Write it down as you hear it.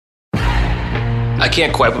I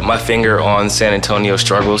can't quite put my finger on San Antonio's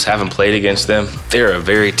struggles. Haven't played against them. They're a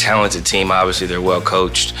very talented team. Obviously, they're well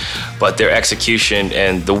coached, but their execution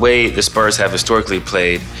and the way the Spurs have historically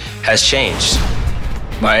played has changed.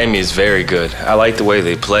 Miami is very good. I like the way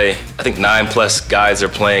they play. I think 9+ guys are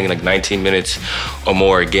playing like 19 minutes or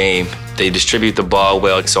more a game. They distribute the ball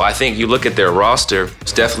well. So I think you look at their roster,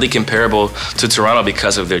 it's definitely comparable to Toronto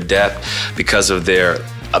because of their depth, because of their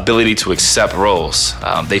ability to accept roles.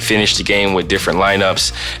 They finished the game with different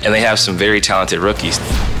lineups, and they have some very talented rookies.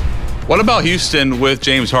 What about Houston with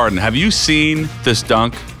James Harden? Have you seen this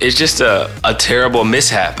dunk? It's just a terrible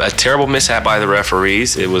mishap by the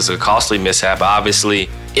referees. It was a costly mishap. Obviously,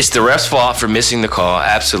 it's the ref's fault for missing the call,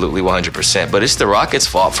 absolutely 100%, but it's the Rockets'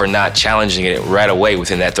 fault for not challenging it right away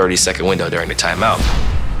within that 30-second window during the timeout.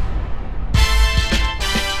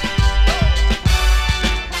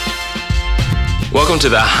 Welcome to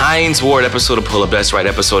the Hines Ward episode of Pull Up. That's right,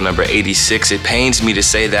 episode number 86. It pains me to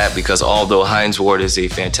say that because although Hines Ward is a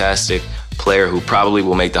fantastic player who probably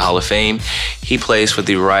will make the Hall of Fame, he plays for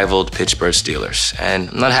the rivaled Pittsburgh Steelers. And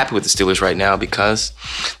I'm not happy with the Steelers right now because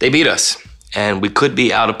they beat us. And we could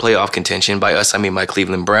be out of playoff contention. By us, I mean my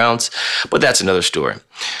Cleveland Browns. But that's another story.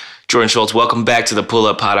 Jordan Schultz, welcome back to the Pull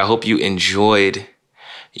Up Pod. I hope you enjoyed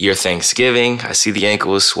your Thanksgiving. I see the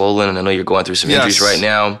ankle is swollen, and I know you're going through some injuries right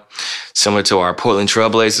now, similar to our Portland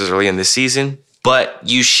Trailblazers early in the season. But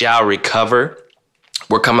you shall recover.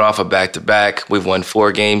 We're coming off a back-to-back. We've won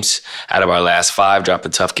 4 games out of our last 5, dropped a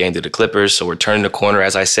tough game to the Clippers, so we're turning the corner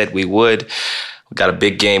as I said we would. We got a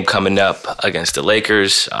big game coming up against the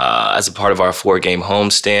Lakers as a part of our 4-game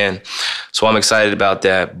homestand. So I'm excited about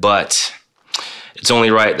that, but it's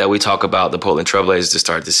only right that we talk about the Portland Trailblazers to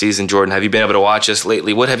start the season. Jordan, have you been able to watch us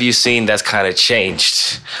lately? What have you seen that's kind of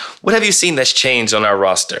changed? What have you seen that's changed on our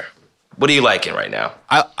roster? What are you liking right now?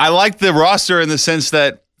 I like the roster in the sense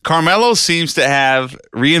that Carmelo seems to have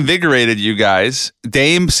reinvigorated you guys.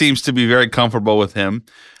 Dame seems to be very comfortable with him.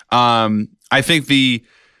 I think the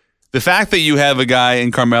fact that you have a guy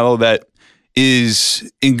in Carmelo that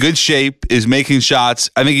is in good shape, is making shots.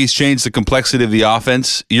 I think he's changed the complexity of the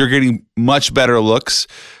offense. You're getting much better looks.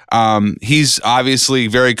 He's obviously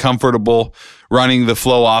very comfortable running the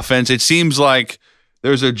flow offense. It seems like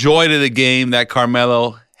there's a joy to the game that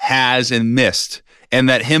Carmelo has and missed, and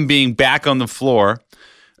that him being back on the floor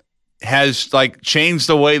has like changed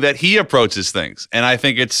the way that he approaches things. And I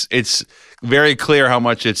think it's very clear how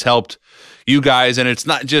much it's helped you guys. And it's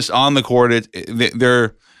not just on the court.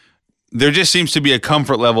 There just seems to be a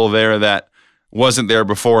comfort level there that wasn't there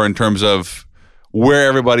before in terms of where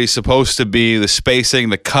everybody's supposed to be, the spacing,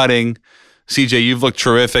 the cutting. CJ, you've looked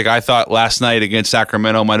terrific. I thought last night against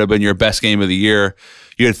Sacramento might have been your best game of the year.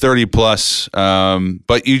 You had 30+,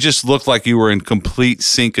 but you just looked like you were in complete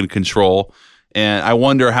sync and control. And I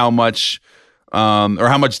wonder how much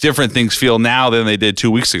different things feel now than they did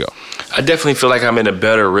 2 weeks ago. I definitely feel like I'm in a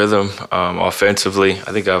better rhythm offensively.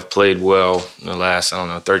 I think I've played well in the last,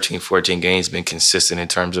 13, 14 games, been consistent in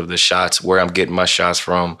terms of the shots, where I'm getting my shots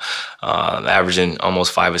from, averaging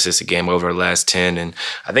almost 5 assists a game over the last 10. And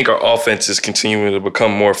I think our offense is continuing to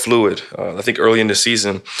become more fluid. I think early in the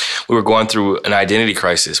season, we were going through an identity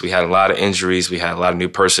crisis. We had a lot of injuries. We had a lot of new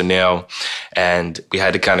personnel, and we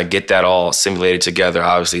had to kind of get that all simulated together.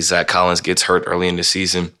 Obviously, Zach Collins gets hurt early in the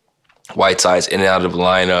season. Whiteside's in and out of the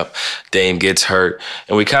lineup. Dame gets hurt.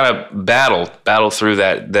 And we kind of battled through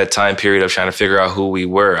that time period of trying to figure out who we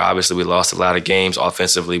were. Obviously, we lost a lot of games.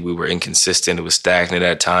 Offensively, we were inconsistent. It was stagnant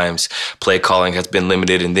at times. Play calling has been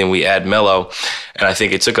limited. And then we add Melo. And I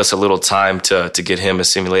think it took us a little time to get him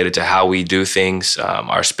assimilated to how we do things,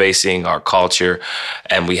 our spacing, our culture.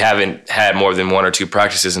 And we haven't had more than 1 or 2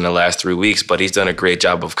 practices in the last 3 weeks, but he's done a great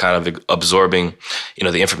job of kind of absorbing,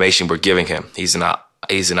 the information we're giving him. He's an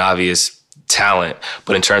obvious talent,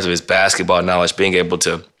 but in terms of his basketball knowledge, being able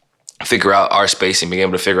to figure out our spacing, being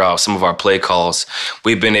able to figure out some of our play calls,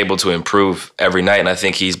 we've been able to improve every night. And I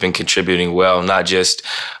think he's been contributing well, not just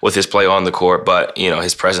with his play on the court, but,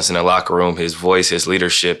 his presence in the locker room, his voice, his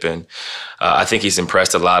leadership. And I think he's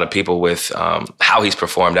impressed a lot of people with how he's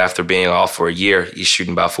performed after being off for a year. He's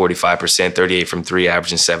shooting about 45%, 38 from 3,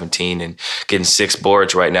 averaging 17, and getting 6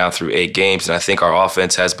 boards right now through 8 games. And I think our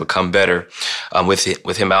offense has become better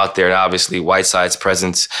with him out there. And obviously Whiteside's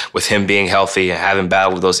presence, with him being healthy and having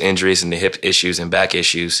battled those injuries and the hip issues and back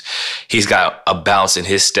issues, he's got a bounce in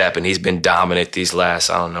his step, and he's been dominant these last,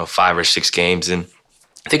 5 or 6 games. And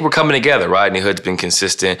I think we're coming together. Rodney Hood's been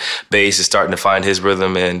consistent. Baze is starting to find his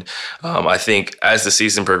rhythm. And I think as the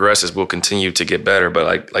season progresses, we'll continue to get better.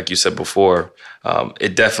 But like you said before,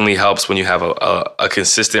 it definitely helps when you have a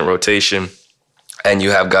consistent rotation. and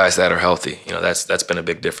you have guys that are healthy. That's been a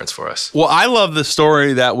big difference for us. Well, I love the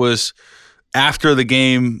story that was after the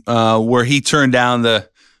game where he turned down the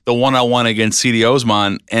one-on-one against Cedi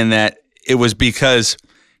Osman, and that it was because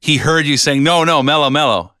he heard you saying, no,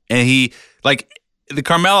 Melo. And he, like, the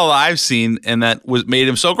Carmelo I've seen and that made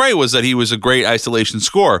him so great was that he was a great isolation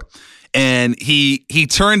scorer. And he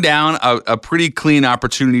turned down a pretty clean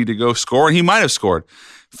opportunity to go score, and he might have scored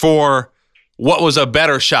for what was a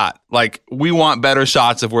better shot. Like, we want better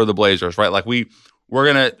shots if we're the Blazers, right? Like,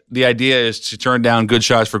 the idea is to turn down good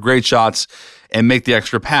shots for great shots and make the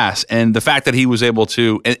extra pass. And the fact that he was able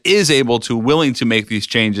to and is able to, willing to make these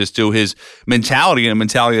changes to his mentality, and a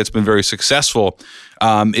mentality that's been very successful,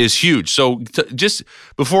 is huge. So just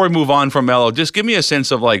before we move on from Melo, just give me a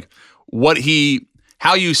sense of like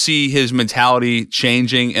how you see his mentality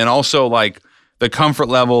changing, and also like the comfort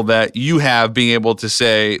level that you have being able to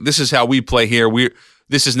say, this is how we play here.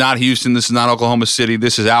 This is not Houston. This is not Oklahoma City.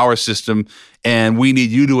 This is our system, and we need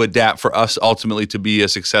you to adapt for us ultimately to be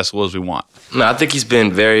as successful as we want. No, I think he's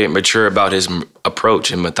been very mature about his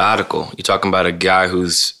approach and methodical. You're talking about a guy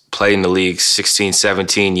who's played in the league 16,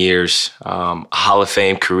 17 years, a Hall of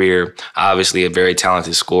Fame career, obviously a very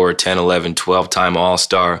talented scorer, 10, 11, 12-time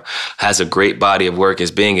All-Star, has a great body of work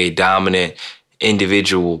as being a dominant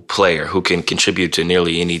individual player who can contribute to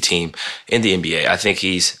nearly any team in the NBA. I think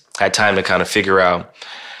he's had time to kind of figure out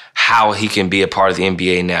how he can be a part of the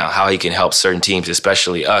NBA now, how he can help certain teams,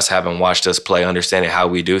 especially us, having watched us play, understanding how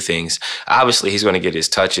we do things. Obviously, he's going to get his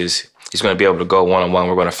touches. He's going to be able to go one-on-one.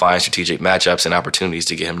 We're going to find strategic matchups and opportunities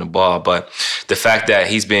to get him the ball. But the fact that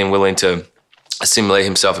he's being willing to assimilate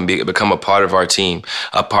himself and become a part of our team,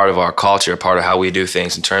 a part of our culture, a part of how we do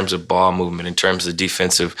things in terms of ball movement, in terms of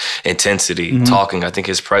defensive intensity, talking. I think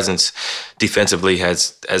his presence defensively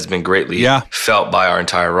has been greatly felt by our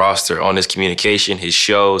entire roster. On his communication, his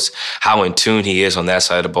shows, how in tune he is on that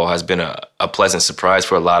side of the ball has been a pleasant surprise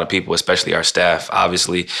for a lot of people, especially our staff.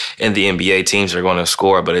 Obviously, in the NBA, teams are going to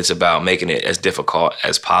score, but it's about making it as difficult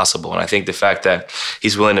as possible. And I think the fact that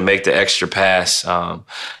he's willing to make the extra pass,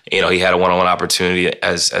 he had a one-on-one opportunity,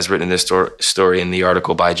 as written in this story in the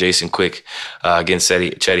article by Jason Quick against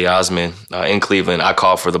Cedi Osman in Cleveland. I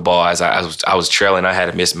called for the ball as I was trailing. I had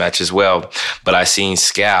a mismatch as well, but I seen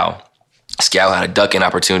Scal had a ducking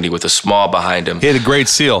opportunity with a small behind him. He had a great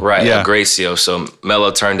seal. Right, a great seal. So Melo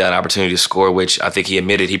turned down an opportunity to score, which I think he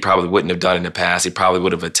admitted he probably wouldn't have done in the past. He probably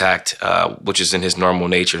would have attacked, which is in his normal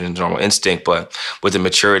nature and his normal instinct. But with the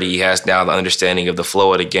maturity he has now, the understanding of the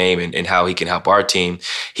flow of the game and how he can help our team,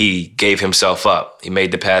 he gave himself up. He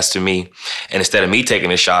made the pass to me. And instead of me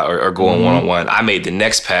taking a shot or going one-on-one, I made the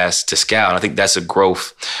next pass to Scal. And I think that's a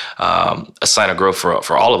growth, a sign of growth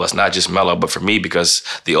for all of us, not just Melo, but for me, because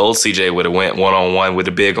the old CJ would have went one-on-one with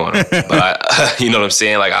a big on him. But you know what I'm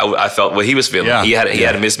saying? Like I felt what he was feeling. Yeah. He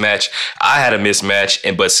had a mismatch. I had a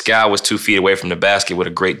mismatch, but Scal was 2 feet away from the basket with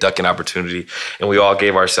a great ducking opportunity, and we all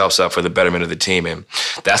gave ourselves up for the betterment of the team. And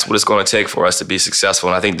that's what it's going to take for us to be successful.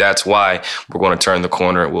 And I think that's why we're going to turn the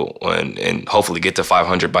corner and hopefully get to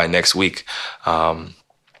 500 by next week, and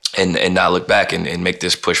not look back and make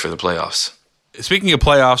this push for the playoffs. Speaking of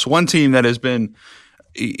playoffs, one team that has been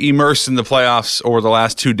immersed in the playoffs over the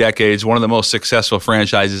last 2 decades, one of the most successful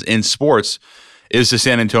franchises in sports, is the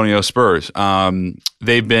San Antonio Spurs.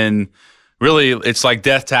 They've been really, it's like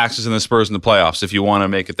death taxes in the Spurs in the playoffs, if you want to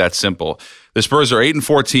make it that simple. The Spurs are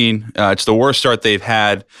 8-14. It's the worst start they've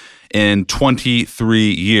had in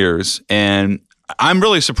 23 years. And I'm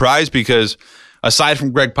really surprised because aside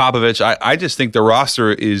from Greg Popovich, I just think the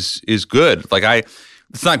roster is good. Like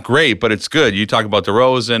it's not great, but it's good. You talk about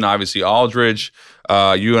DeRozan, obviously Aldridge.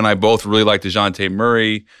 You and I both really like DeJounte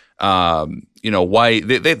Murray. White.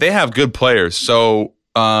 They have good players. So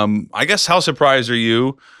I guess how surprised are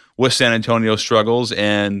you with San Antonio's struggles,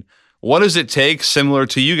 and what does it take, similar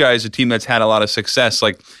to you guys, a team that's had a lot of success?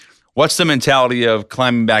 Like, what's the mentality of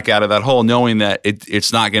climbing back out of that hole, knowing that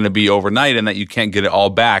it's not going to be overnight and that you can't get it all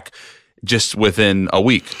back just within a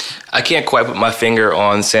week? I can't quite put my finger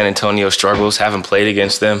on San Antonio's struggles. Haven't played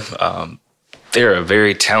against them. They're a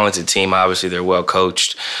very talented team. Obviously, they're well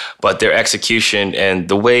coached, but their execution and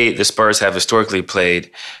the way the Spurs have historically played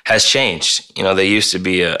has changed. They used to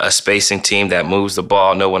be a spacing team that moves the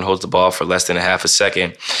ball. No one holds the ball for less than a half a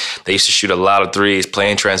second. They used to shoot a lot of threes, play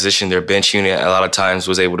in transition. Their bench unit a lot of times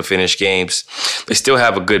was able to finish games. They still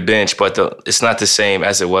have a good bench, but it's not the same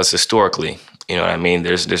as it was historically. You know what I mean?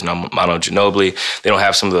 There's no Manu Ginobili. They don't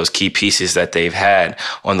have some of those key pieces that they've had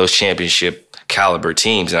on those championship caliber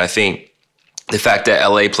teams. And I think the fact that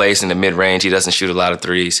LA plays in the mid-range, he doesn't shoot a lot of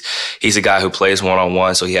threes. He's a guy who plays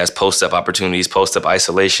one-on-one, so he has post-up opportunities, post-up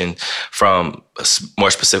isolation from more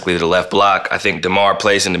specifically the left block. I think DeMar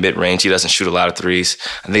plays in the mid-range. He doesn't shoot a lot of threes.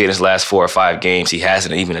 I think in his last 4 or 5 games, he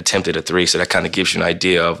hasn't even attempted a three, so that kind of gives you an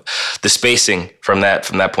idea of the spacing from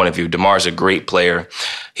that point of view. DeMar's a great player.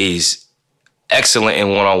 He's excellent in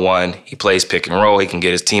one-on-one. He plays pick and roll. He can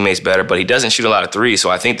get his teammates better, but he doesn't shoot a lot of threes. So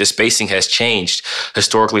I think the spacing has changed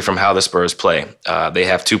historically from how the Spurs play. They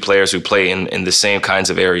have 2 players who play in the same kinds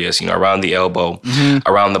of areas, around the elbow,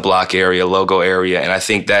 around the block area, logo area. And I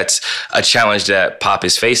think that's a challenge that Pop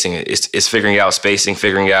is facing. It's figuring out spacing,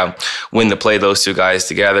 figuring out when to play those 2 guys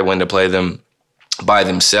together, when to play them by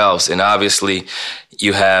themselves. And obviously,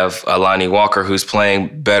 you have Lonnie Walker, who's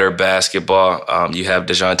playing better basketball. You have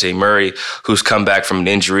DeJounte Murray, who's come back from an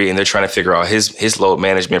injury, and they're trying to figure out his load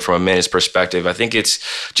management from a minutes perspective. I think it's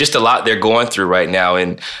just a lot they're going through right now.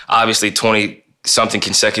 And obviously, 20-something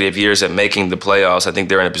consecutive years at making the playoffs, I think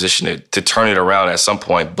they're in a position to turn it around at some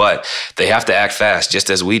point. But they have to act fast, just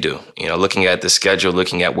as we do. Looking at the schedule,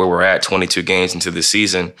 looking at where we're at, 22 games into the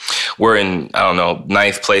season, we're in,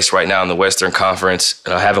 9th place right now in the Western Conference,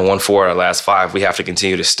 having won 4 out of the last 5. We have to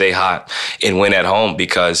continue to stay hot and win at home,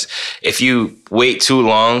 because if you wait too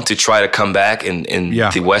long to try to come back in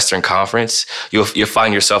the Western Conference, you'll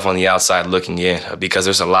find yourself on the outside looking in, because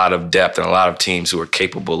there's a lot of depth and a lot of teams who are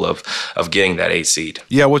capable of getting that 8 seed.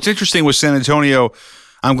 Yeah, what's interesting with San Antonio,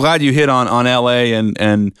 I'm glad you hit on LA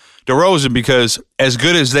and DeRozan, because as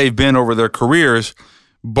good as they've been over their careers,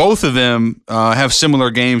 both of them have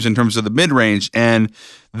similar games in terms of the mid-range, and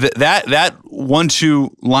that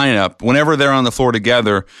 1-2 lineup, whenever they're on the floor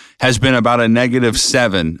together, has been about a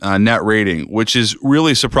 -7 net rating, which is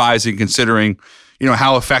really surprising considering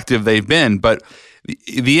how effective they've been. But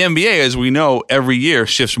the NBA, as we know, every year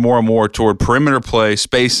shifts more and more toward perimeter play,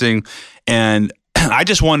 spacing, and I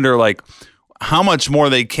just wonder how much more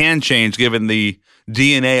they can change given the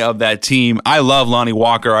DNA of that team. I love Lonnie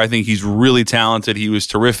Walker. I think he's really talented. He was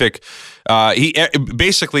terrific. He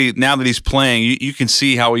basically, now that he's playing, you can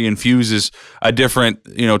see how he infuses a different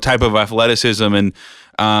type of athleticism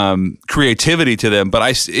and creativity to them.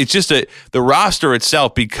 But it's just the roster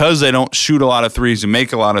itself, because they don't shoot a lot of threes and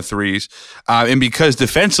make a lot of threes, and because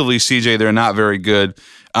defensively, CJ, they're not very good.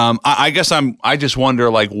 I guess I just wonder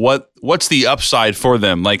what's the upside for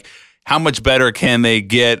them? How much better can they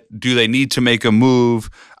get? Do they need to make a move?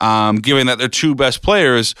 Given that their 2 best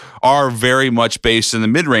players are very much based in the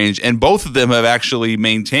mid-range, and both of them have actually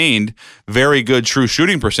maintained very good true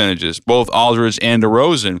shooting percentages, both Aldridge and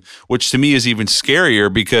DeRozan, which to me is even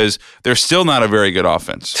scarier because they're still not a very good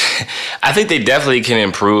offense. I think they definitely can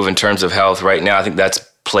improve in terms of health right now. I think that's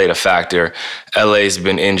played a factor. LA's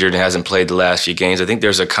been injured and hasn't played the last few games. I think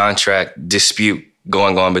there's a contract dispute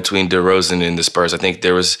going on between DeRozan and the Spurs. I think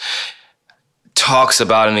there was talks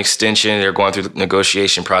about an extension. They're going through the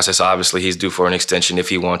negotiation process. Obviously, he's due for an extension if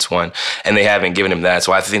he wants one, and they haven't given him that.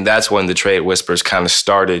 So I think that's when the trade whispers kind of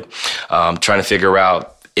started, trying to figure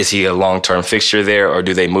out, is he a long-term fixture there, or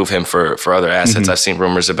do they move him for other assets? I've seen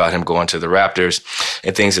rumors about him going to the Raptors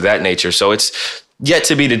and things of that nature. So it's yet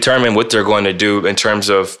to be determined what they're going to do in terms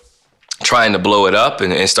of trying to blow it up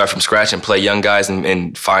and start from scratch and play young guys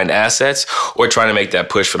and find assets, or trying to make that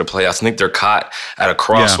push for the playoffs. I think they're caught at a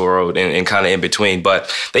crossroad and kind of in between.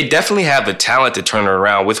 But they definitely have the talent to turn it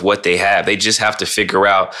around with what they have. They just have to figure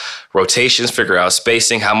out rotations, figure out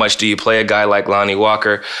spacing. How much do you play a guy like Lonnie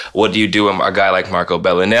Walker? What do you do with a guy like Marco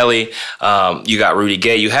Bellinelli? You got Rudy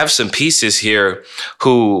Gay. You have some pieces here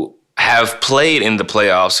who have played in the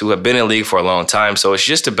playoffs, who have been in the league for a long time. So it's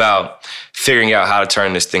just about figuring out how to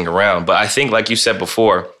turn this thing around. But I think, like you said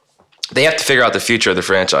before, they have to figure out the future of the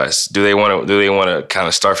franchise. Do they want to kind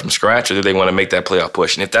of start from scratch, or do they want to make that playoff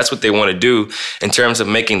push? And if that's what they want to do in terms of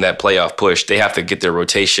making that playoff push, they have to get their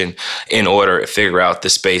rotation in order, figure out the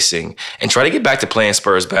spacing, and try to get back to playing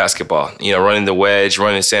Spurs basketball. Running the wedge,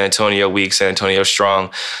 running San Antonio weak, San Antonio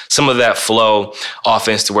strong. Some of that flow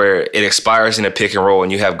offense to where it expires in a pick and roll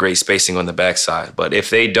and you have great spacing on the backside. But if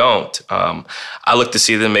they don't, I look to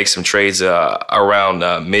see them make some trades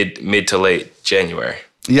around mid to late January.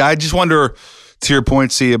 Yeah, I just wonder, to your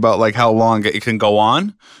point, C, about how long it can go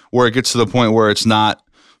on, where it gets to the point where it's not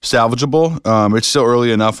salvageable. It's still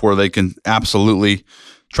early enough where they can absolutely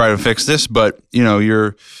try to fix this. But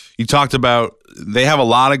you talked about they have a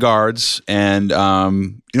lot of guards, and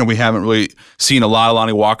we haven't really seen a lot of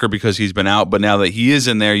Lonnie Walker because he's been out. But now that he is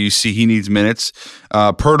in there, you see he needs minutes.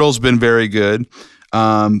 Pirtle's been very good,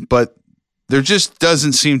 but there just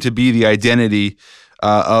doesn't seem to be the identity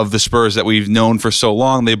of the Spurs that we've known for so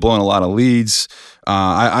long. They've blown a lot of leads.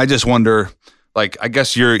 I just wonder like I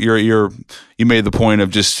guess you made the point of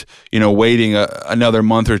just waiting another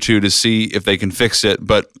month or two to see if they can fix it.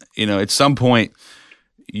 But at some point,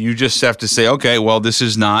 you just have to say, okay, well, this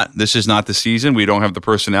is not the season. We don't have the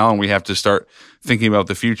personnel, and we have to start thinking about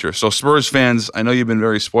the future. So Spurs fans, I know you've been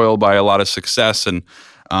very spoiled by a lot of success, and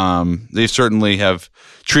they certainly have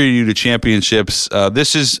treated you to championships.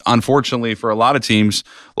 This is, unfortunately, for a lot of teams,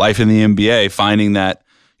 life in the NBA, finding that,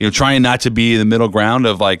 trying not to be the middle ground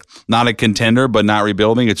of like not a contender but not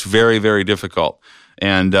rebuilding. It's very, very difficult.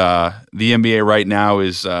 And the NBA right now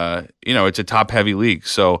is, it's a top-heavy league.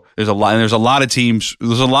 So there's a lot of teams.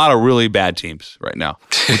 There's a lot of really bad teams right now,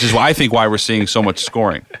 which is why we're seeing so much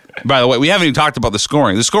scoring. By the way, we haven't even talked about the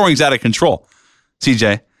scoring. The scoring's out of control,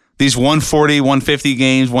 CJ. These 140, 150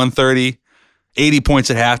 games, 130, 80 points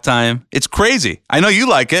at halftime. It's crazy. I know you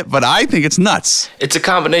like it, but I think it's nuts. It's a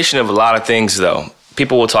combination of a lot of things, though.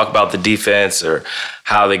 People will talk about the defense or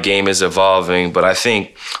how the game is evolving, but I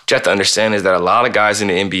think what you have to understand is that a lot of guys in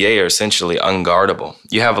the NBA are essentially unguardable.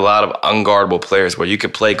 You have a lot of unguardable players where you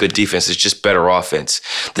could play good defense, it's just better offense.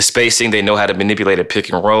 The spacing, they know how to manipulate a pick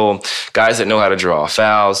and roll, guys that know how to draw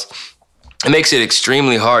fouls. It makes it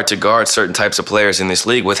extremely hard to guard certain types of players in this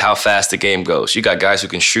league with how fast the game goes. You got guys who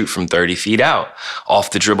can shoot from 30 feet out, off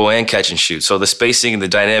the dribble and catch and shoot. So the spacing and the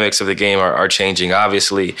dynamics of the game are changing.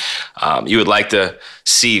 Obviously, you would like to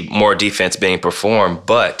see more defense being performed,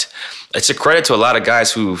 but it's a credit to a lot of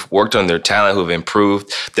guys who've worked on their talent, who've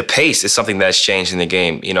improved. The pace is something that's changed in the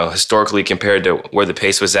game. Historically compared to where the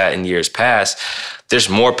pace was at in years past, there's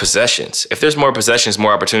more possessions. If there's more possessions,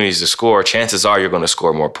 more opportunities to score, chances are you're going to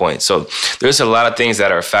score more points. So there's a lot of things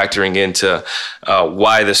that are factoring into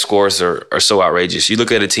why the scores are so outrageous. You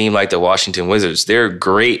look at a team like the Washington Wizards, they're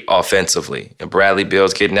great offensively. And Bradley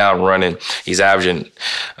Beal's getting out and running. He's averaging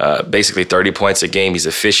basically 30 points a game. He's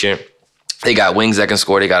efficient. They got wings that can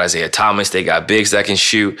score. They got Isaiah Thomas. They got bigs that can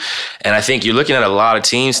shoot. And I think you're looking at a lot of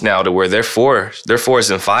teams now to where their fours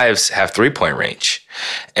and fives have three-point range.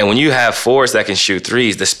 And when you have fours that can shoot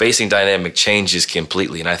threes, the spacing dynamic changes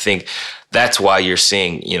completely. And I think that's why you're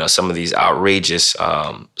seeing, some of these outrageous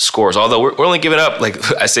scores. Although we're only giving up, like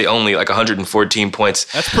 114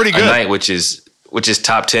 points. That's pretty good. A night, which is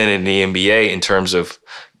top 10 in the NBA in terms of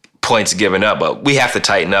points given up, but we have to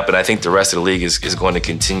tighten up, and I think the rest of the league is going to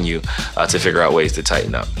continue to figure out ways to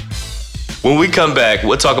tighten up. When we come back,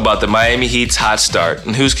 we'll talk about the Miami Heat's hot start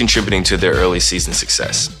and who's contributing to their early season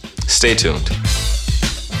success. Stay tuned.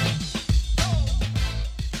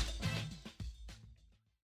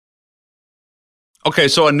 Okay,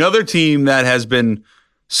 so another team that has been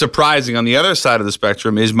surprising on the other side of the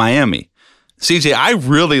spectrum is Miami. CJ, I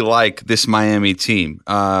really like this Miami team.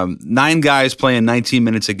 9 guys playing 19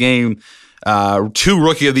 minutes a game, 2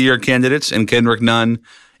 Rookie of the Year candidates, and Kendrick Nunn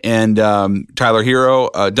and Tyler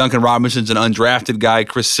Hero. Duncan Robinson's an undrafted guy.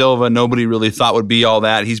 Chris Silva, nobody really thought would be all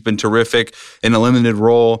that. He's been terrific in a limited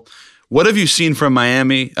role. What have you seen from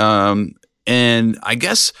Miami? And I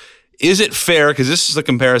guess, is it fair, because this is the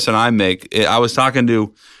comparison I make. I was talking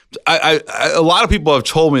to a lot of people have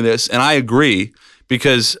told me this, and I agree,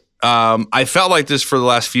 because I felt like this for the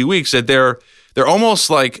last few weeks, that they're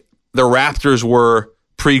almost like the Raptors were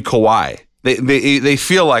pre-Kawhi. They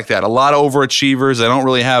feel like that. A lot of overachievers. They don't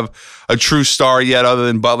really have a true star yet other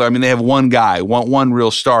than Butler. I mean, they have one guy, one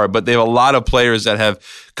real star, but they have a lot of players that have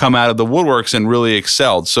come out of the woodworks and really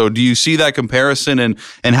excelled. So do you see that comparison, and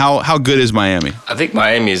how good is Miami? I think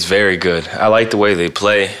Miami is very good. I like the way they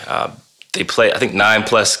play. They play, I think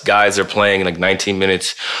 9+ guys are playing like 19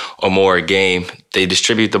 minutes or more a game. They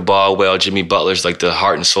distribute the ball well. Jimmy Butler's like the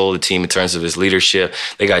heart and soul of the team in terms of his leadership.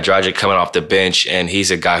 They got Dragic coming off the bench, and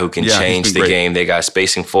he's a guy who can change the game. They got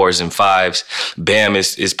spacing 4s and 5s. Bam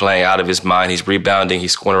is playing out of his mind. He's rebounding.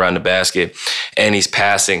 He's scoring around the basket, and he's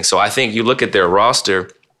passing. So I think you look at their roster,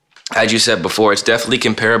 as you said before, it's definitely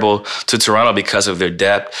comparable to Toronto because of their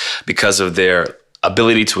depth, because of their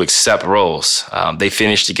ability to accept roles. They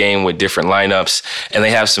finished the game with different lineups, and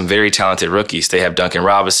they have some very talented rookies. They have Duncan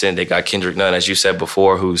Robinson. They got Kendrick Nunn, as you said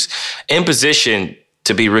before, who's in position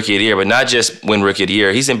to be Rookie of the Year, but not just win Rookie of the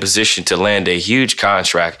Year. He's in position to land a huge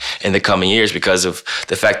contract in the coming years because of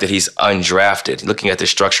the fact that he's undrafted. Looking at the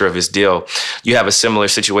structure of his deal, you have a similar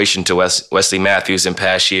situation to Wesley Matthews in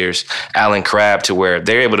past years, Alan Crabb, to where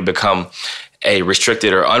they're able to become a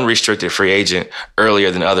restricted or unrestricted free agent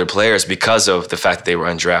earlier than other players because of the fact that they were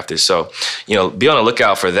undrafted. So, be on the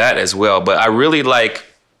lookout for that as well. But I really like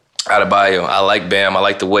Adebayo. I like Bam. I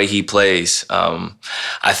like the way he plays.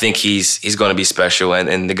 I think he's going to be special.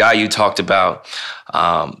 And the guy you talked about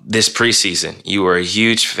this preseason, you were a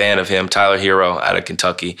huge fan of him, Tyler Hero out of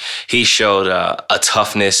Kentucky. He showed a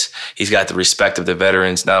toughness. He's got the respect of the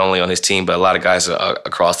veterans, not only on his team, but a lot of guys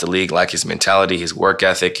across the league like his mentality, his work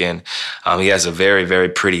ethic, and he has a very, very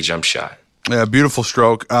pretty jump shot. Yeah, beautiful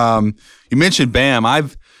stroke. You mentioned Bam.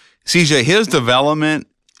 CJ, his development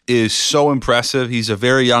is so impressive. He's a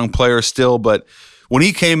very young player still, but when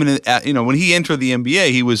he came in, when he entered the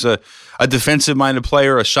NBA, he was a defensive-minded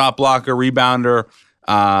player, a shot blocker, rebounder,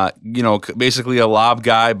 basically a lob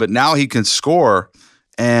guy. But now he can score,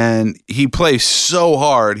 and he plays so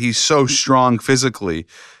hard. He's so strong physically.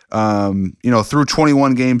 Through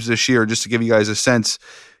 21 games this year, just to give you guys a sense,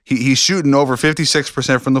 he's shooting over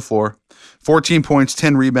 56% from the floor. 14 points,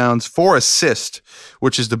 10 rebounds, 4 assists,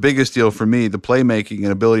 which is the biggest deal for me, the playmaking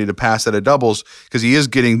and ability to pass out of doubles, because he is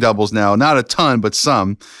getting doubles now. Not a ton, but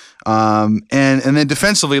some. And then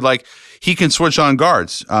defensively, he can switch on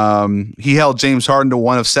guards. He held James Harden to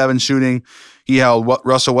 1 of 7 shooting. He held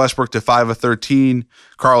Russell Westbrook to 5 of 13.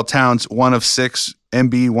 Karl Towns, 1 of 6.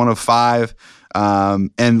 Embiid, 1 of 5.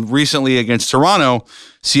 And recently against Toronto,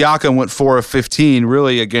 Siakam went 4 of 15,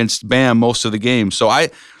 really against Bam most of the game. So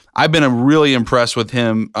I've been really impressed with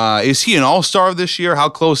him. Is he an all-star this year? How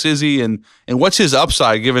close is he? And what's his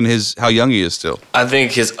upside given how young he is still? I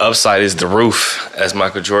think his upside is the roof, as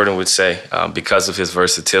Michael Jordan would say, because of his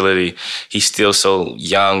versatility. He's still so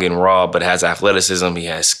young and raw, but has athleticism. He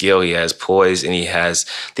has skill. He has poise, and he has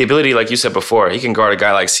the ability, like you said before, he can guard a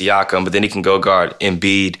guy like Siakam, but then he can go guard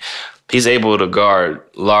Embiid. He's able to guard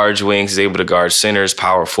large wings. He's able to guard centers,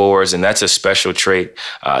 power forwards, and that's a special trait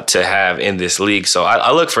to have in this league. So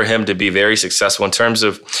I look for him to be very successful in terms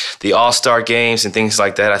of the All-Star games and things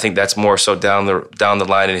like that. I think that's more so down the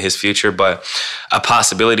line in his future, but a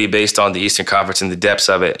possibility based on the Eastern Conference and the depths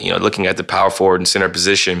of it. Looking at the power forward and center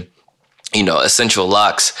position. Essential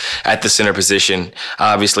locks at the center position.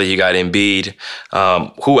 Obviously, you got Embiid.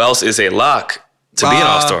 Who else is a lock to be an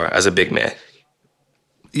All-Star as a big man?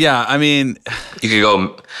 Yeah, I mean, you could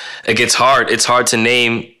go. It gets hard. It's hard to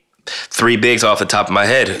name 3 bigs off the top of my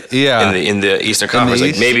head. Yeah, in the Eastern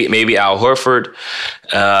Conference, maybe Al Horford.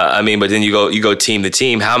 But then you go team to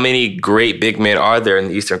team. How many great big men are there in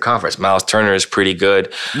the Eastern Conference? Miles Turner is pretty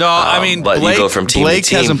good. No, but Blake, you go from team Blake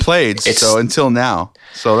to team. hasn't played so until now.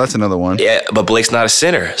 So that's another one. Yeah, but Blake's not a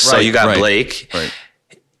center. So you got Blake. Right.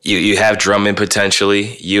 You have Drummond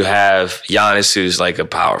potentially. You have Giannis, who's like a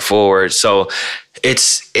power forward. So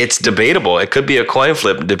it's debatable. It could be a coin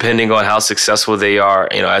flip depending on how successful they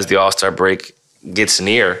are. As the All-Star break gets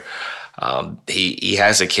near, he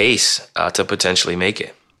has a case to potentially make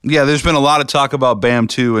it. Yeah, there's been a lot of talk about Bam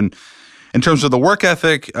too, and in terms of the work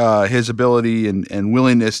ethic, his ability and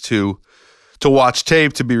willingness to watch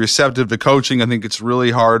tape, to be receptive to coaching. I think it's really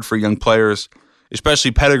hard for young players, especially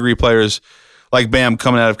pedigree players like Bam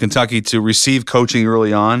coming out of Kentucky, to receive coaching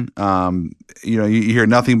early on. You hear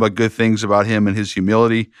nothing but good things about him and his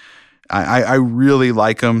humility. I really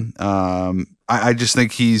like him. I just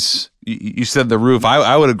think you said the roof.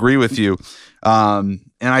 I would agree with you. And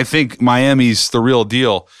I think Miami's the real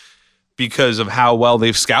deal because of how well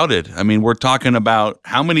they've scouted. I mean, we're talking about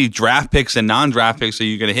how many draft picks and non-draft picks are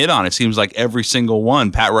you going to hit on? It seems like every single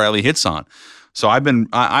one Pat Riley hits on. So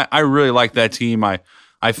I really like that team.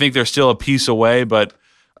 I think they're still a piece away, but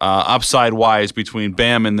upside wise between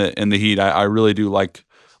Bam and the Heat, I really do like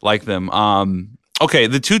them. Okay,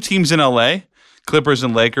 the 2 teams in LA, Clippers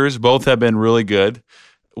and Lakers, both have been really good.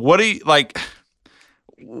 What do you like?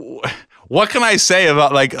 What can I say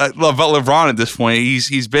about LeBron at this point?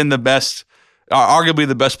 He's been the best, arguably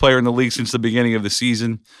the best player in the league since the beginning of the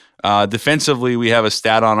season. Defensively, we have a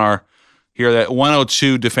stat on here that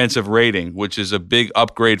 102 defensive rating, which is a big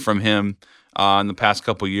upgrade from him in the past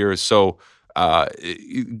couple of years. So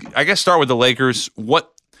I guess start with the Lakers.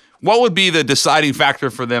 What would be the deciding factor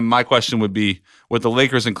for them? My question would be with the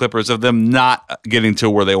Lakers and Clippers of them not getting to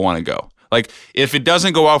where they want to go. Like if it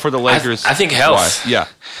doesn't go out for the Lakers, I think health. Why? Yeah.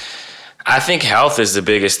 I think health is the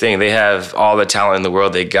biggest thing. They have all the talent in the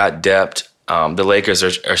world. They got depth. The Lakers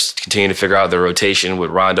are continuing to figure out their rotation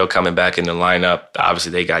with Rondo coming back in the lineup.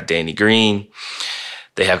 Obviously, they got Danny Green.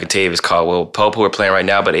 They have Kentavious Caldwell-Pope, who are playing right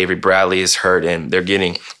now, but Avery Bradley is hurt, and they're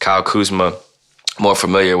getting Kyle Kuzma more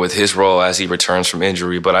familiar with his role as he returns from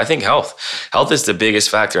injury. But I think health is the biggest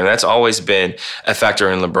factor, and that's always been a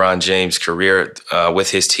factor in LeBron James' career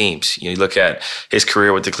with his teams. You look at his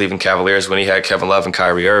career with the Cleveland Cavaliers when he had Kevin Love and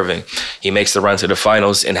Kyrie Irving. He makes the run to the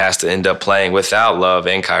finals and has to end up playing without Love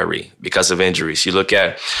and Kyrie because of injuries. You look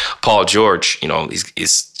at Paul George,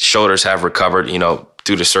 his shoulders have recovered,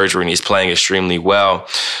 due to surgery, and he's playing extremely well.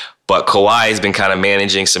 But Kawhi has been kind of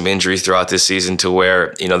managing some injuries throughout this season to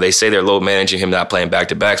where, they say they're load managing him not playing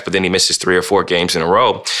back-to-backs, but then he misses 3 or 4 games in a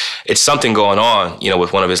row. It's something going on,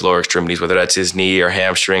 with one of his lower extremities, whether that's his knee or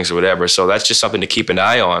hamstrings or whatever. So that's just something to keep an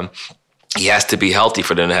eye on. He has to be healthy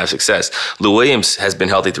for them to have success. Lou Williams has been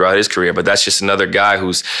healthy throughout his career, but that's just another guy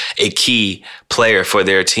who's a key player for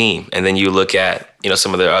their team. And then you look at,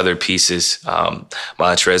 some of their other pieces,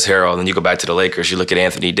 Montrezl Harrell, and then you go back to the Lakers, you look at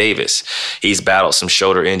Anthony Davis. He's battled some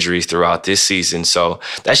shoulder injuries throughout this season. So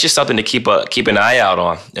that's just something to keep an eye out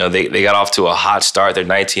on. They got off to a hot start. They're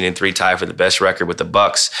 19-3, tied for the best record with the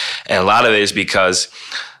Bucks. And a lot of it is because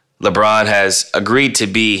LeBron has agreed to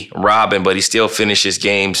be Robin, but he still finishes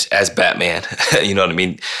games as Batman. You know what I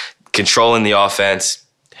mean? Controlling the offense,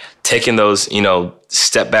 taking those,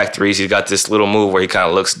 step back threes. He's got this little move where he kind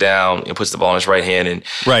of looks down and puts the ball in his right hand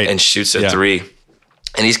and shoots a three.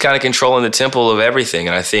 And he's kind of controlling the tempo of everything.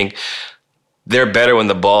 And I think they're better when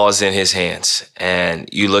the ball is in his hands. And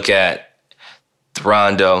you look at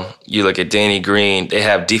Rondo, you look at Danny Green, they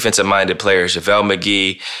have defensive-minded players, JaVale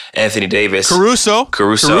McGee, Anthony Davis.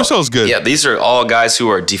 Caruso's good. Yeah, these are all guys who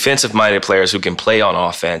are defensive-minded players who can play on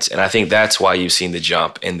offense, and I think that's why you've seen the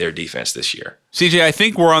jump in their defense this year. CJ, I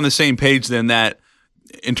think we're on the same page then that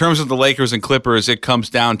in terms of the Lakers and Clippers, it comes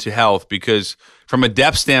down to health because from a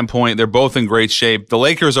depth standpoint, they're both in great shape. The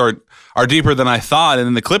Lakers are deeper than I thought, and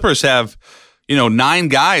then the Clippers have 9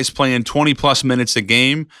 guys playing 20-plus minutes a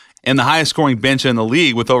game, and the highest scoring bench in the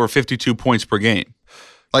league with over 52 points per game.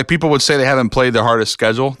 Like people would say they haven't played their hardest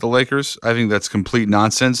schedule, the Lakers. I think that's complete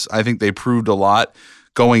nonsense. I think they proved a lot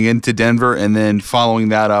going into Denver and then following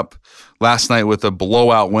that up last night with a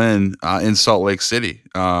blowout win in Salt Lake City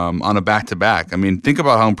on a back-to-back. I mean, think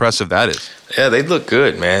about how impressive that is. Yeah, they look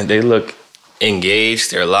good, man. They look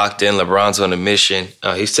engaged. They're locked in. LeBron's on a mission.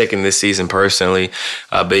 He's taking this season personally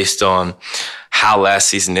based on how last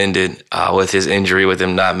season ended with his injury, with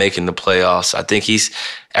him not making the playoffs. I think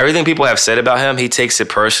everything people have said about him, he takes it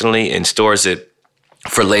personally and stores it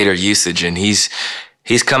for later usage. And he's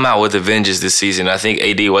come out with a vengeance this season. I think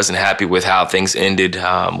AD wasn't happy with how things ended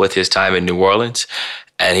with his time in New Orleans.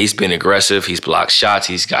 And he's been aggressive. He's blocked shots.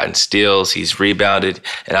 He's gotten steals. He's rebounded.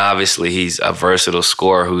 And obviously, he's a versatile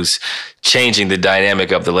scorer who's changing the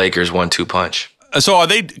dynamic of the Lakers 1-2 punch. So are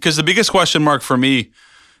they, because the biggest question mark for me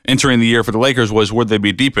entering the year for the Lakers was, would they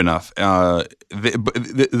be deep enough?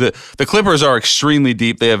 The Clippers are extremely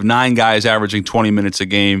deep. They have 9 guys averaging 20 minutes a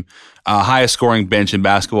game, highest scoring bench in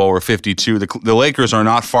basketball over 52. The Lakers are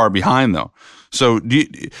not far behind, though. So do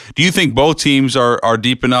you think both teams are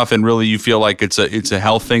deep enough, and really you feel like it's a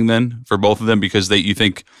health thing then for both of them because you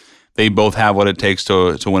think they both have what it takes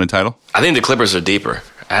to win a title? I think the Clippers are deeper.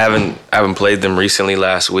 I haven't played them recently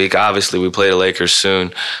last week. Obviously, we play the Lakers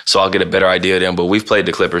soon, so I'll get a better idea of them. But we've played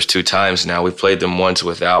the Clippers 2 times now. We've played them once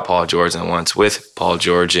without Paul George and once with Paul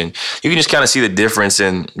George. And you can just kind of see the difference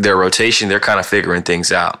in their rotation. They're kind of figuring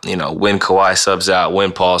things out. When Kawhi subs out,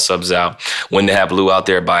 when Paul subs out, when they have Lou out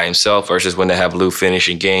there by himself versus when they have Lou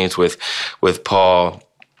finishing games with Paul,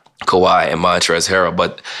 Kawhi, and Montrezl Harrell.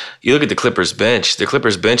 But you look at the Clippers bench. The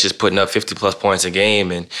Clippers bench is putting up 50-plus points a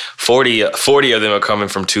game, and 40 of them are coming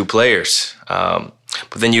from 2 players. But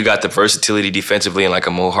then you got the versatility defensively in like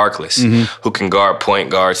a Mo Harkless, who can guard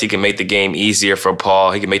point guards. He can make the game easier for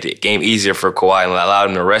Paul. He can make the game easier for Kawhi and allow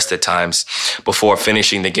him to rest at times before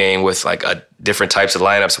finishing the game with like different types of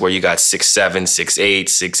lineups where you got 6'7", 6'8",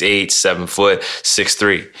 6'8", 7 foot,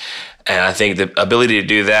 6'3". And I think the ability to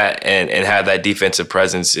do that and have that defensive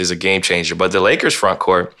presence is a game changer. But the Lakers front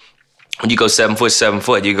court, when you go 7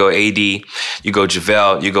 foot, you go AD, you go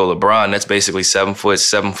JaVale, you go LeBron, that's basically 7 foot,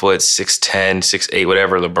 6'10", 6'8",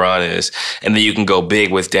 whatever LeBron is. And then you can go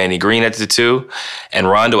big with Danny Green at the 2 and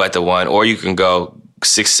Rondo at the 1, or you can go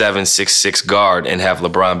 6'7", 6'6" guard and have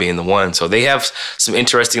LeBron being the 1. So they have some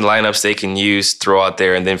interesting lineups they can use, throw out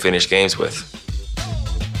there, and then finish games with.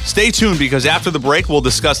 Stay tuned because after the break, we'll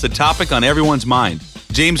discuss the topic on everyone's mind.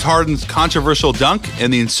 James Harden's controversial dunk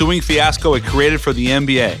and the ensuing fiasco it created for the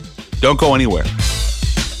NBA. Don't go anywhere.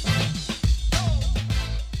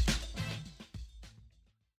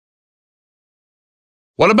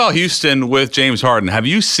 What about Houston with James Harden? Have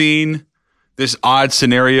you seen this odd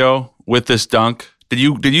scenario with this dunk? Did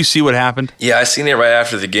you see what happened? Yeah, I seen it right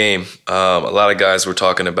after the game. A lot of guys were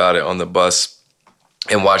talking about it on the bus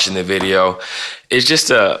and watching the video. It's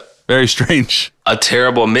just very strange. A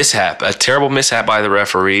terrible mishap by the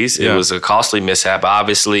referees. Yeah. It was a costly mishap.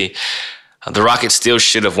 Obviously, the Rockets still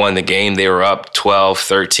should have won the game. They were up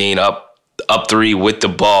 12-13, up 3 with the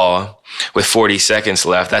ball with 40 seconds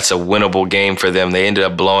left. That's a winnable game for them. They ended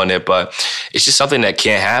up blowing it, but it's just something that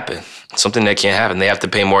can't happen. something that can't happen. They have to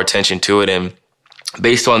pay more attention to it. And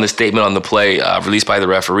based on the statement on the play released by the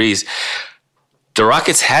referees, the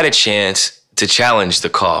Rockets had a chance to challenge the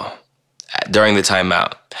call during the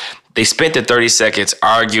timeout. They spent the 30 seconds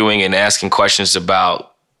arguing and asking questions about,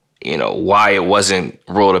 why it wasn't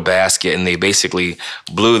ruled a basket, and they basically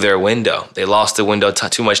blew their window. They lost the window,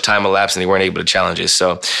 too much time elapsed, and they weren't able to challenge it.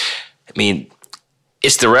 So,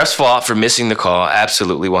 it's the ref's fault for missing the call,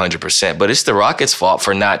 absolutely 100%, but it's the Rockets' fault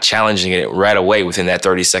for not challenging it right away within that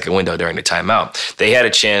 30-second window during the timeout. They had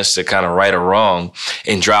a chance to kind of right a wrong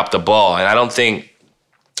and drop the ball, and I don't think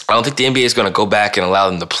the NBA is going to go back and allow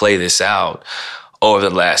them to play this out over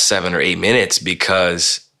the last 7 or 8 minutes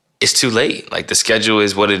because it's too late. Like, the schedule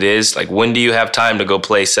is what it is. Like, when do you have time to go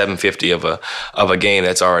play 750 of a game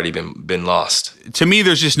that's already been lost? To me,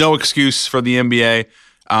 there's just no excuse for the NBA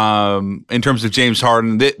in terms of James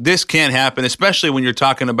Harden. This can't happen, especially when you're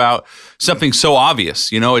talking about something so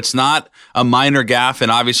obvious. It's not a minor gaffe,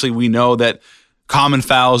 and obviously we know that common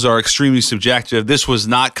fouls are extremely subjective. This was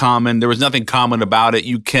not common. There was nothing common about it.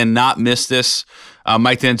 You cannot miss this.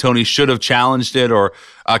 Mike D'Antoni should have challenged it or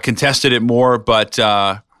contested it more, but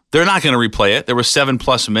they're not going to replay it. There were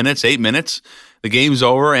 7+ minutes, 8 minutes. The game's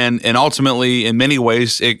over, and ultimately, in many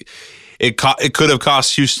ways, it could have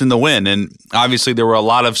cost Houston the win. And obviously, there were a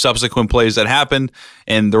lot of subsequent plays that happened,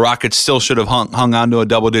 and the Rockets still should have hung on to a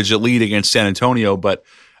double-digit lead against San Antonio. But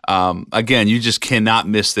again, you just cannot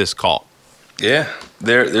miss this call. Yeah,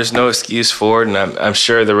 there's no excuse for it, and I'm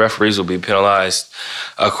sure the referees will be penalized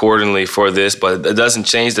accordingly for this, but it doesn't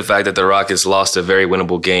change the fact that the Rockets lost a very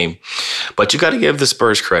winnable game. But you got to give the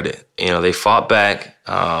Spurs credit. They fought back.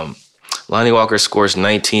 Lonnie Walker scores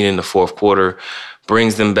 19 in the fourth quarter,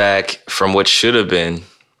 brings them back from what should have been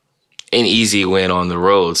an easy win on the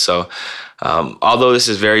road. So although this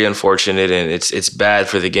is very unfortunate and it's bad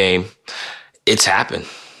for the game, it's happened.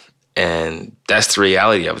 And that's the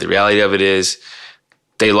reality of it. The reality of it is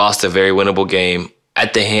they lost a very winnable game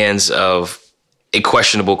at the hands of a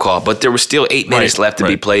questionable call. But there were still 8 minutes left to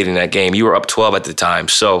be played in that game. You were up 12 at the time.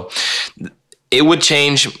 So it would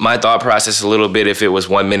change my thought process a little bit if it was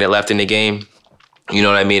 1 minute left in the game. You know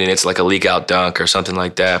what I mean? And it's like a leak out dunk or something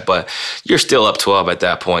like that. But you're still up 12 at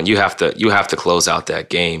that point. You have to close out that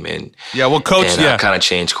game and kind of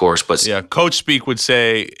change course. But Coach Speak would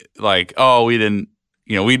say like, "Oh, we didn't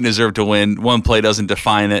deserve to win. One play doesn't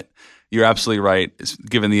define it." You're absolutely right,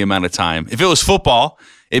 given the amount of time. If it was football,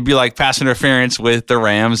 it'd be like pass interference with the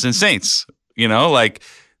Rams and Saints. Like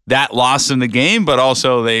that lost in the game, but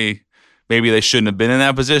also maybe they shouldn't have been in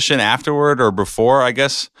that position afterward or before, I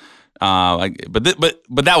guess. But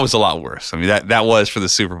that was a lot worse. I mean, that was for the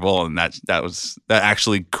Super Bowl, and that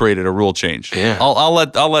actually created a rule change. Yeah. I'll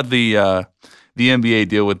let the NBA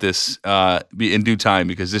deal with this in due time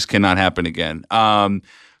because this cannot happen again.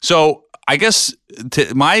 So I guess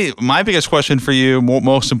my biggest question for you,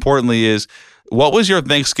 most importantly, is what was your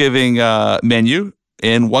Thanksgiving menu,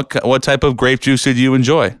 and what type of grape juice did you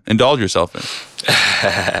indulge yourself in?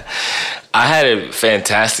 I had a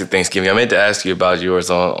fantastic Thanksgiving. I meant to ask you about yours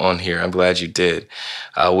on here. I'm glad you did.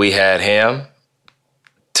 We had ham,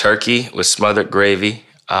 turkey with smothered gravy,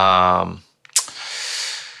 collard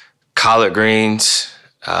greens,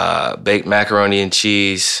 baked macaroni and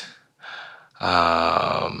cheese,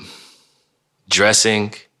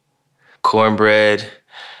 dressing, cornbread,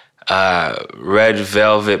 red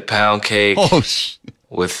velvet pound cake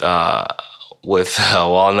with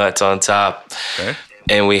walnuts on top. Okay.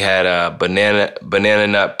 And we had a banana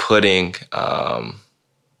nut pudding,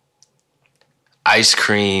 ice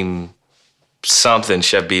cream, something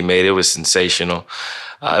Chef B made. It was sensational.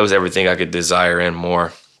 It was everything I could desire and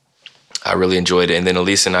more. I really enjoyed it. And then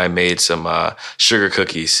Elise and I made some sugar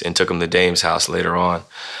cookies and took them to Dame's house later on.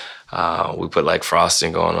 We put like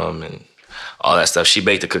frosting on them and all that stuff. She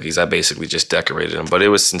baked the cookies. I basically just decorated them. But it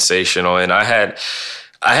was sensational. And I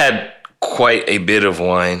had quite a bit of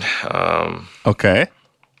wine. Okay.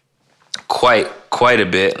 Quite a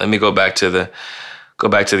bit. Let me go back to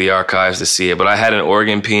the archives to see it. But I had an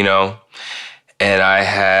Oregon Pinot, and I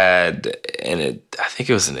had I think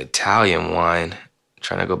it was an Italian wine. I'm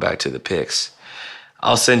trying to go back to the pics.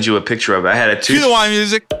 I'll send you a picture of it. I had a cue the wine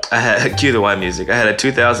music. Cue the wine music. I had a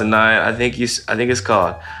 2009. I think it's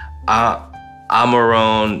called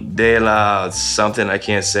Amarone de la something I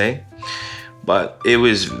can't say. But it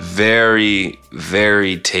was very,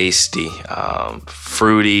 very tasty,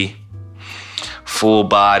 fruity, full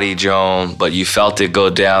body, Joan, but you felt it go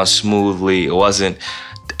down smoothly. It wasn't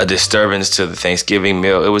a disturbance to the Thanksgiving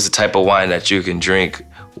meal. It was the type of wine that you can drink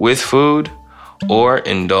with food or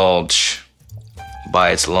indulge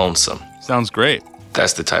by its lonesome. Sounds great.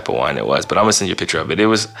 that's the type of wine it was. But I'm gonna send you a picture of it.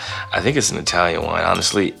 I think it's an Italian wine.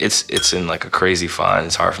 Honestly, it's in like a crazy font.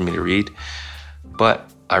 It's hard for me to read, but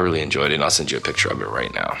I really enjoyed it, and I'll send you a picture of it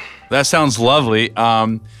right now. That sounds lovely.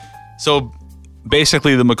 So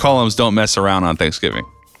basically, the McCollums don't mess around on Thanksgiving.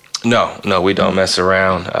 No, we don't mess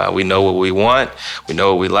around. We know what we want, we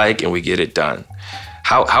know what we like, and we get it done.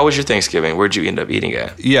 How was your Thanksgiving? Where'd you end up eating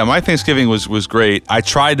at? Yeah, my Thanksgiving was great. I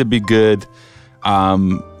tried to be good.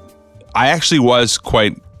 I actually was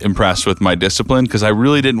quite impressed with my discipline because I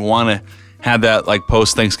really didn't want to have that like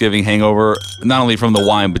post-Thanksgiving hangover, not only from the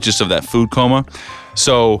wine, but just of that food coma.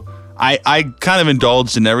 So I kind of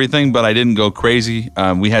indulged in everything, but I didn't go crazy.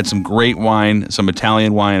 We had some great wine, some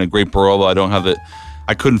Italian wine, a great Barolo.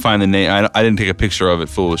 I couldn't find the name. I didn't take a picture of it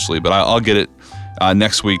foolishly, but I'll get it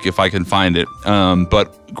next week if I can find it.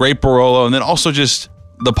 But great Barolo, and then also just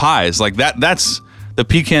the pies. Like that's the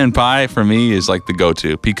pecan pie for me is like the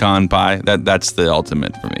go-to. Pecan pie, that's the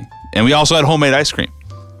ultimate for me. And we also had homemade ice cream,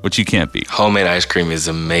 which you can't beat. Homemade ice cream is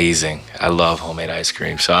amazing. I love homemade ice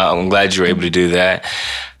cream. So I'm glad you were able to do that.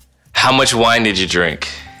 How much wine did you drink?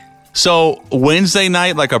 So Wednesday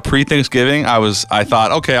night, like a pre-Thanksgiving, I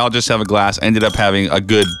thought, okay, I'll just have a glass. Ended up having a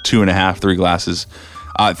good 2.5, 3 glasses.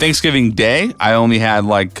 Thanksgiving Day, I only had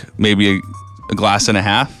like maybe a glass and a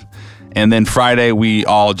half. And then Friday, we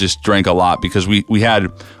all just drank a lot because we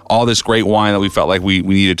had all this great wine that we felt like we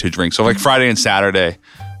needed to drink. So like Friday and Saturday,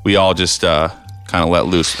 we all just kind of let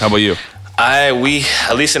loose. How about you?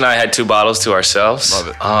 Elise and I had 2 bottles to ourselves. Love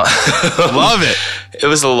it. Love it. It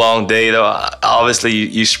was a long day though. Obviously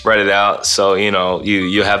you spread it out. So,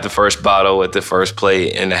 you have the first bottle at the first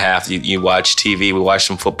plate and a half. You watch TV, we watched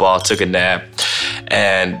some football, took a nap.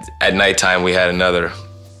 And at nighttime we had another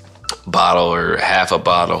bottle or half a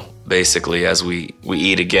bottle basically as we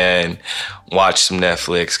eat again, watch some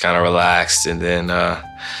Netflix, kind of relaxed. And then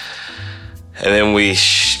we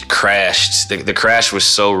crashed. The crash was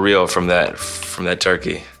so real from that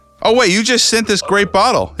turkey. Oh, wait, you just sent this great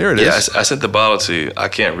bottle. Here it is. Yeah, I sent the bottle to you. I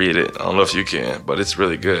can't read it. I don't know if you can, but it's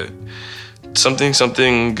really good. Something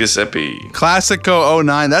Giuseppe. Classico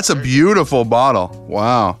 09. That's a beautiful bottle.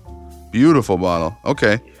 Wow. Beautiful bottle.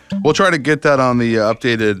 Okay. We'll try to get that on the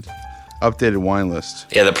updated wine list.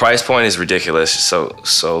 Yeah, the price point is ridiculous.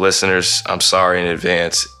 So listeners, I'm sorry in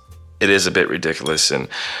advance. It is a bit ridiculous. And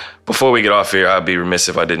before we get off here, I'd be remiss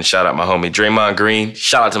if I didn't shout out my homie Draymond Green.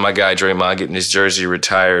 Shout out to my guy Draymond getting his jersey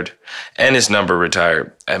retired and his number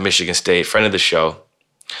retired at Michigan State. Friend of the show.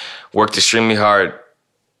 Worked extremely hard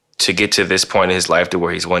to get to this point in his life to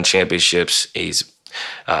where he's won championships. He's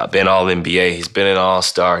been All-NBA. He's been an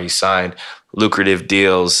All-Star. He signed lucrative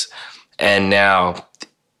deals. And now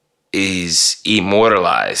he's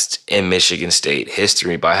immortalized in Michigan State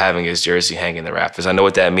history by having his jersey hang in the rafters. I know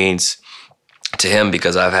what that means to him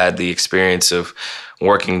because I've had the experience of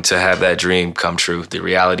working to have that dream come true, the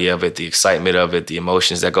reality of it, the excitement of it, the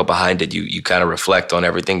emotions that go behind it. You kind of reflect on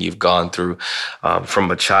everything you've gone through from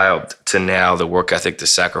a child to now, the work ethic, the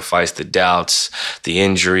sacrifice, the doubts, the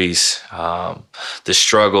injuries, the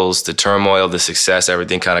struggles, the turmoil, the success,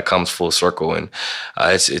 everything kind of comes full circle. And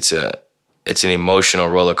it's an emotional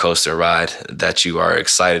roller coaster ride that you are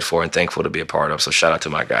excited for and thankful to be a part of. So shout out to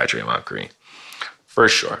my guy, Draymond Green, for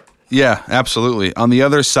sure. Yeah, absolutely. On the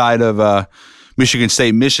other side of Michigan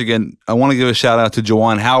State, Michigan, I want to give a shout out to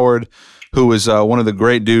Juwan Howard, who was one of the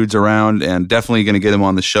great dudes around, and definitely going to get him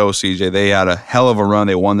on the show, CJ. They had a hell of a run.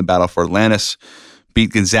 They won the Battle for Atlantis,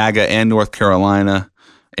 beat Gonzaga and North Carolina,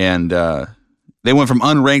 and they went from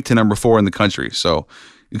unranked to number 4 in the country. So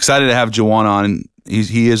excited to have Juwan on.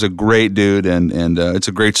 He is a great dude, and it's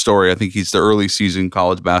a great story. I think he's the early season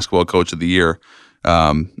college basketball coach of the year,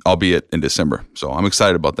 albeit in December. So I'm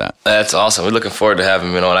excited about that. That's awesome. We're looking forward to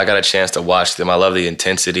having him on. I got a chance to watch them. I love the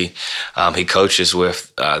intensity he coaches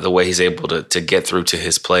with, the way he's able to get through to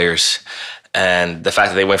his players. And the fact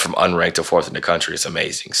that they went from unranked to 4th in the country is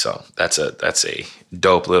amazing. So that's a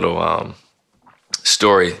dope little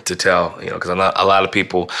story to tell, because a lot of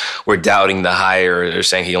people were doubting the hire. They're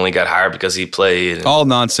saying he only got hired because he played. And all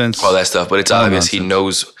nonsense. All that stuff. But it's obvious he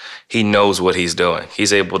knows what he's doing.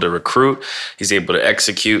 He's able to recruit. He's able to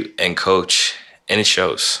execute and coach, and it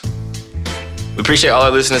shows. We appreciate all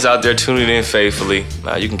our listeners out there tuning in faithfully.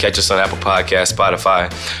 You can catch us on Apple Podcasts,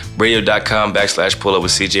 Spotify, radio.com/Pull Up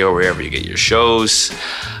with CJ or wherever you get your shows.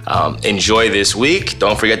 Enjoy this week.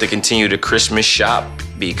 Don't forget to continue to Christmas shop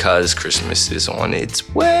because Christmas is on its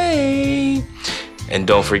way. And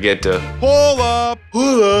don't forget to pull up.